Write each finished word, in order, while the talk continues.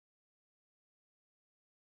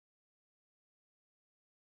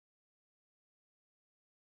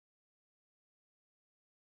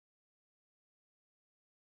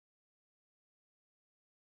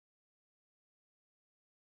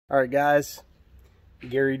All right, guys,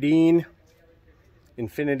 Garry Dean,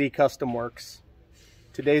 Infinity Custom Works.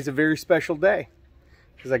 Today's a very special day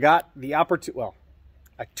because I got the opportunity, well,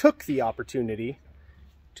 I took the opportunity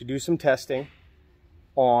to do some testing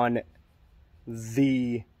on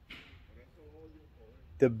the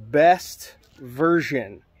best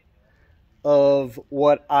version of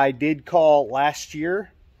what I did call last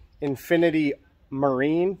year Infinity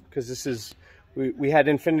Marine, because this is, we had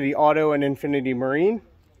Infinity Auto and Infinity Marine.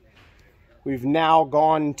 We've now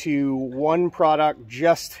gone to one product,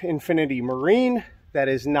 just Infinity Marine. That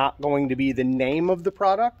is not going to be the name of the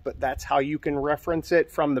product, but that's how you can reference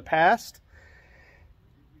it from the past.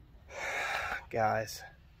 Guys,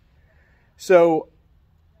 so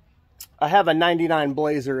I have a 99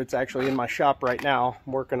 Blazer. It's actually in my shop right now.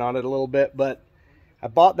 I'm working on it a little bit, but I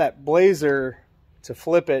bought that Blazer to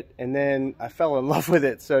flip it, and then I fell in love with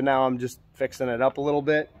it, so now I'm just fixing it up a little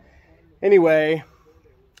bit. Anyway,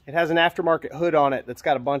 it has an aftermarket hood on it that's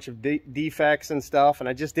got a bunch of defects and stuff, and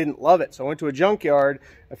I just didn't love it. So I went to a junkyard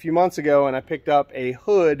a few months ago and I picked up a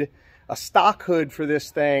hood, a stock hood for this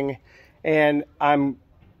thing, and I'm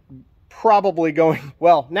probably going,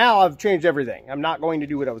 well, now I've changed everything. I'm not going to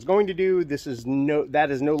do what I was going to do. That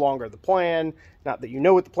is no longer the plan. Not that you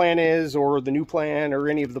know what the plan is or the new plan or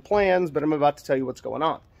any of the plans, but I'm about to tell you what's going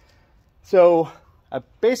on. So I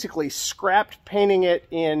basically scrapped painting it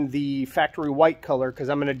in the factory white color because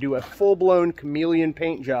I'm going to do a full-blown chameleon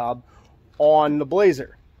paint job on the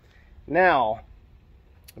Blazer. Now,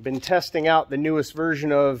 I've been testing out the newest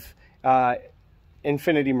version of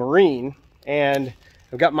Infinity Marine, and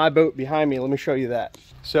I've got my boat behind me. Let me show you that.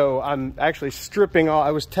 So I'm actually stripping off.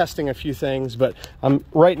 I was testing a few things, but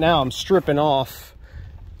right now I'm stripping off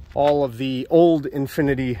all of the old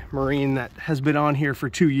Infinity Marine that has been on here for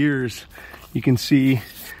 2 years. You can see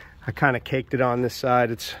I kind of caked it on this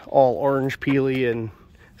side. It's all orange peely and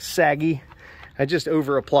saggy. I just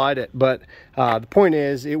over applied it, but the point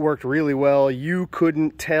is it worked really well. You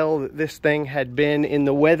couldn't tell that this thing had been in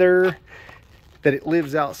the weather, that it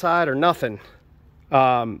lives outside or nothing,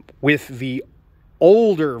 with the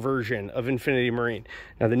older version of Infinity Marine.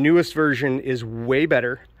 Now the newest version is way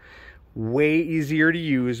better, way easier to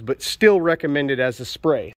use, but still recommended as a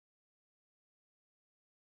spray.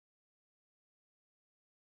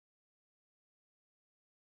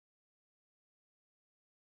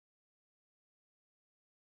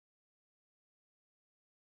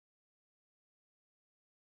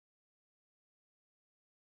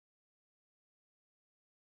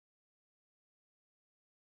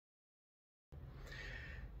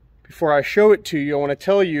 Before I show it to you, I want to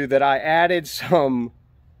tell you that I added some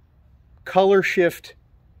color shift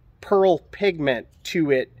pearl pigment to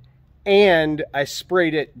it, and I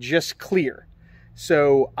sprayed it just clear.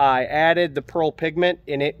 So I added the pearl pigment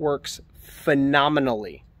and it works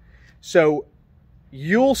phenomenally. So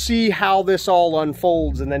you'll see how this all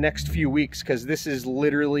unfolds in the next few weeks, because this is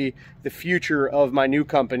literally the future of my new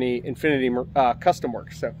company, Infinity Custom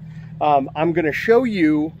Works. So I'm going to show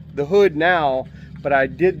you the hood now, but I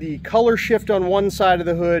did the color shift on one side of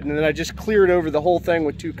the hood, and then I just cleared over the whole thing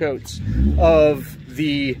with 2 coats of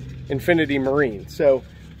the Infinity Marine. So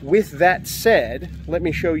with that said, let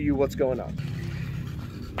me show you what's going on.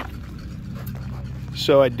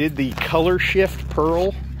 So I did the color shift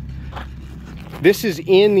pearl. This is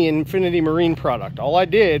in the Infinity Marine product. All I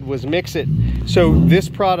did was mix it. So this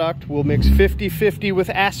product will mix 50-50 with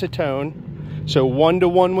acetone. So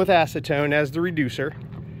 1-to-1 with acetone as the reducer.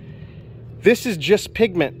 This is just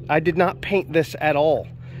pigment. I did not paint this at all.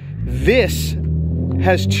 This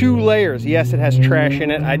has 2 layers. Yes, it has trash in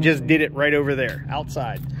it. I just did it right over there,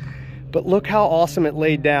 outside. But look how awesome it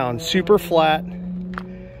laid down. Super flat.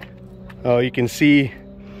 Oh, you can see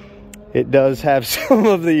it does have some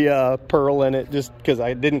of the pearl in it, just because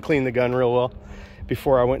I didn't clean the gun real well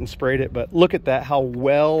before I went and sprayed it. But look at that, how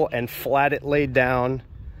well and flat it laid down.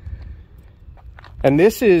 And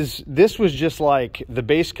this was just like the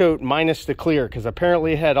base coat minus the clear, because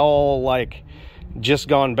apparently it had all like just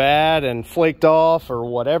gone bad and flaked off or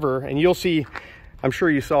whatever. And you'll see, I'm sure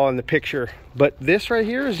you saw in the picture, but this right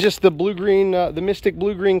here is just the blue-green, the Mystic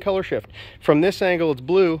blue-green color shift. From this angle, it's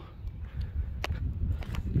blue.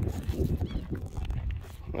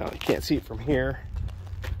 Well, you can't see it from here.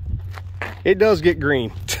 It does get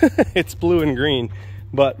green. It's blue and green.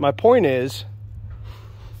 But my point is,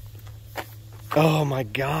 oh my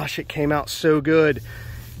gosh, it came out so good.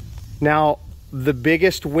 Now, the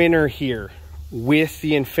biggest winner here with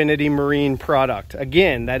the Infinity Marine product,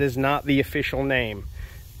 again, that is not the official name.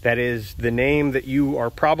 That is the name that you are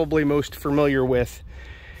probably most familiar with.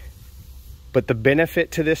 But the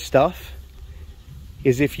benefit to this stuff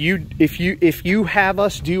is if you have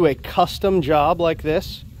us do a custom job like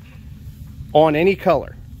this on any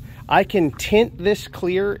color, I can tint this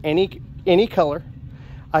clear any color.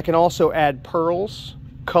 I can also add pearls,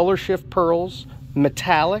 color shift pearls,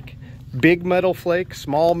 metallic, big metal flake,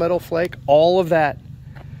 small metal flake, all of that.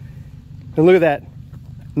 And look at that.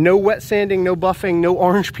 No wet sanding, no buffing, no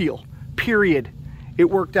orange peel, period. It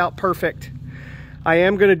worked out perfect. I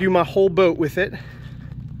am gonna do my whole boat with it,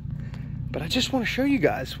 but I just wanna show you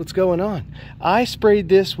guys what's going on. I sprayed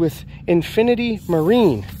this with Infinity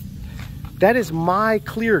Marine. That is my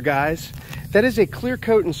clear, guys. That is a clear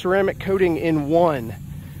coat and ceramic coating in one.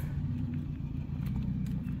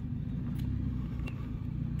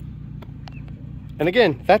 And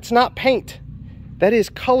again, that's not paint. That is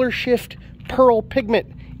color shift pearl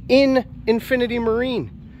pigment in Infinity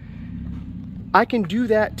Marine. I can do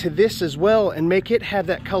that to this as well and make it have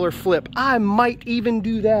that color flip. I might even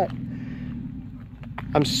do that.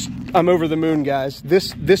 I'm over the moon, guys.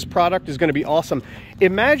 This product is gonna be awesome.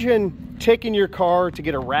 Imagine taking your car to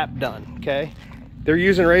get a wrap done, okay? They're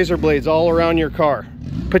using razor blades all around your car,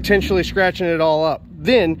 potentially scratching it all up.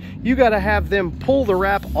 Then you gotta have them pull the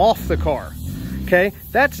wrap off the car, okay?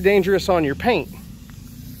 That's dangerous on your paint.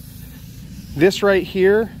 This right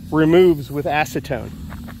here removes with acetone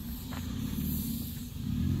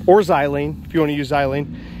or xylene, if you want to use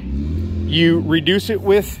xylene. You reduce it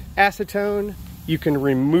with acetone. You can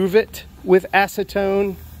remove it with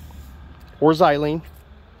acetone or xylene.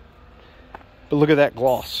 But look at that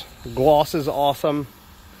gloss. The gloss is awesome.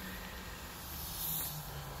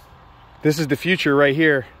 This is the future right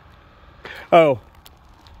here. Oh,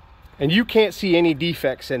 and you can't see any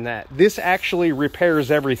defects in that. This actually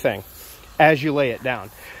repairs everything as you lay it down.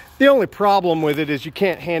 The only problem with it is you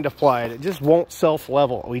can't hand apply it. It just won't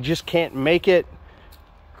self-level. We just can't make it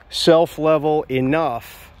self-level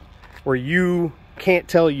enough where you can't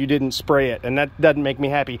tell you didn't spray it, and that doesn't make me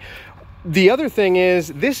happy. The other thing is,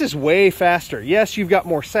 this is way faster. Yes, you've got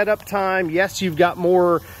more setup time. Yes, you've got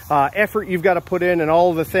more effort you've got to put in and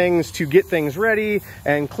all of the things to get things ready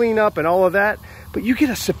and clean up and all of that, but you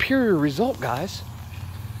get a superior result, guys.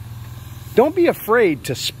 Don't be afraid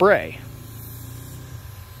to spray.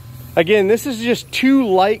 Again, this is just two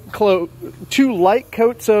light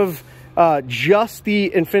coats of just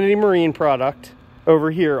the Infinity Marine product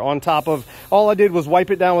over here on top of, all I did was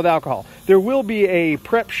wipe it down with alcohol. There will be a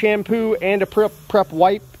prep shampoo and a prep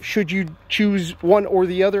wipe should you choose one or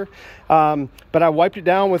the other. But I wiped it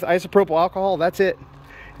down with isopropyl alcohol, that's it.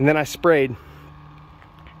 And then I sprayed.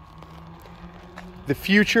 The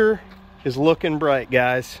future is looking bright,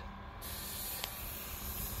 guys.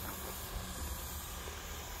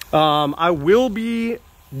 I will be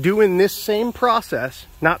doing this same process,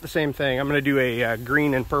 not the same thing. I'm going to do a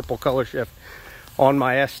green and purple color shift on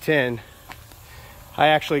my S10. I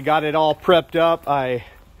actually got it all prepped up. I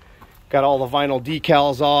got all the vinyl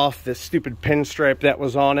decals off, this stupid pinstripe that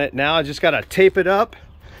was on it. Now I just got to tape it up,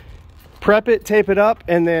 prep it, tape it up,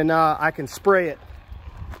 and then I can spray it.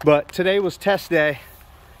 But today was test day,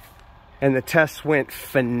 and the tests went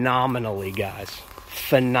phenomenally, guys.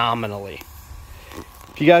 Phenomenally.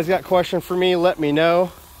 If you guys got a question for me, let me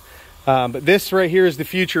know. But this right here is the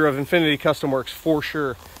future of Infinity Custom Works for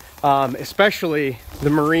sure. Especially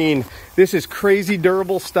the Marine. This is crazy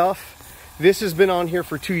durable stuff. This has been on here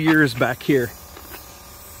for 2 years back here.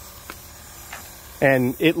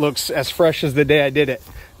 And it looks as fresh as the day I did it.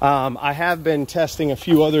 I have been testing a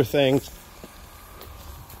few other things.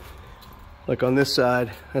 Like on this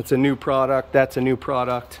side, that's a new product, that's a new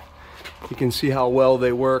product. You can see how well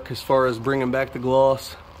they work as far as bringing back the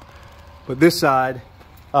gloss. But this side,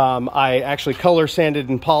 I actually color sanded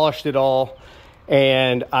and polished it all,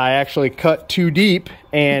 and I actually cut too deep,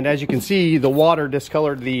 and as you can see, the water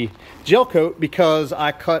discolored the gel coat because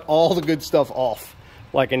I cut all the good stuff off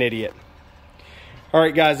like an idiot. All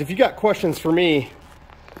right, guys, if you got questions for me,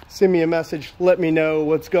 send me a message, let me know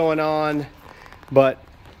what's going on. But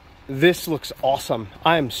this looks awesome.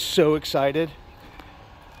 I am so excited.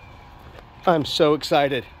 I'm so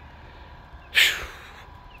excited. Whew.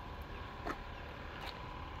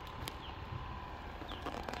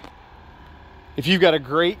 If you've got a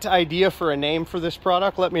great idea for a name for this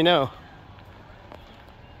product, let me know.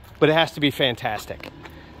 But it has to be fantastic.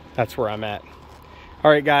 That's where I'm at. All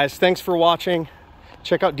right, guys, thanks for watching.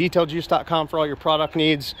 Check out detailjuice.com for all your product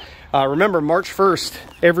needs. Remember, March 1st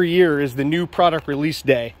every year is the new product release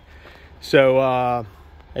day. So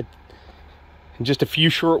in just a few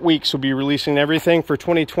short weeks, we'll be releasing everything for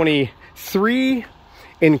 2023,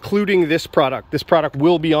 including this product. This product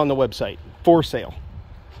will be on the website for sale.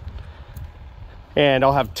 And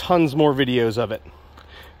I'll have tons more videos of it.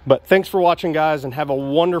 But thanks for watching, guys, and have a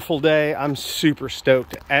wonderful day. I'm super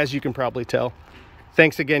stoked, as you can probably tell.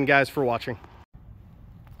 Thanks again, guys, for watching.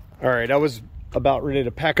 All right, I was about ready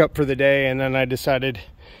to pack up for the day, and then I decided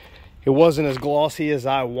it wasn't as glossy as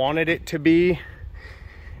I wanted it to be.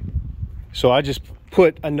 So I just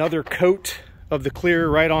put another coat of the clear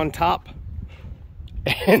right on top.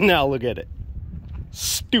 And now look at it.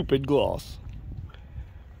 Stupid gloss.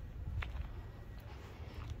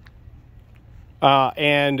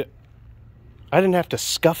 And I didn't have to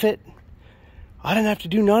scuff it. I didn't have to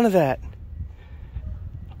do none of that.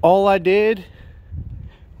 All I did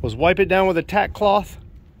was wipe it down with a tack cloth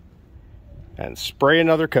and spray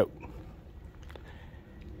another coat.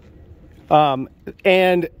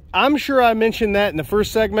 And I'm sure I mentioned that in the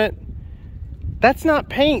first segment. That's not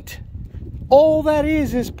paint. All that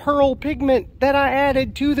is pearl pigment that I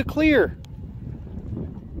added to the clear.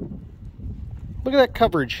 Look at that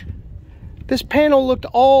coverage. This panel looked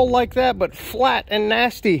all like that, but flat and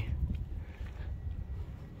nasty.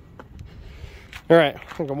 All right,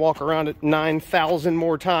 I can walk around it 9,000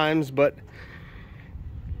 more times, but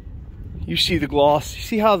you see the gloss. You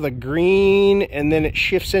see how the green and then it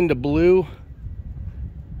shifts into blue?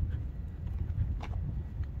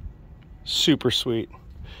 Super sweet.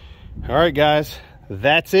 All right, guys,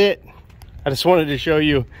 that's it. I just wanted to show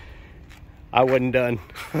you I wasn't done.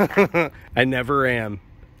 I never am.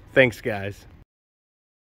 Thanks, guys.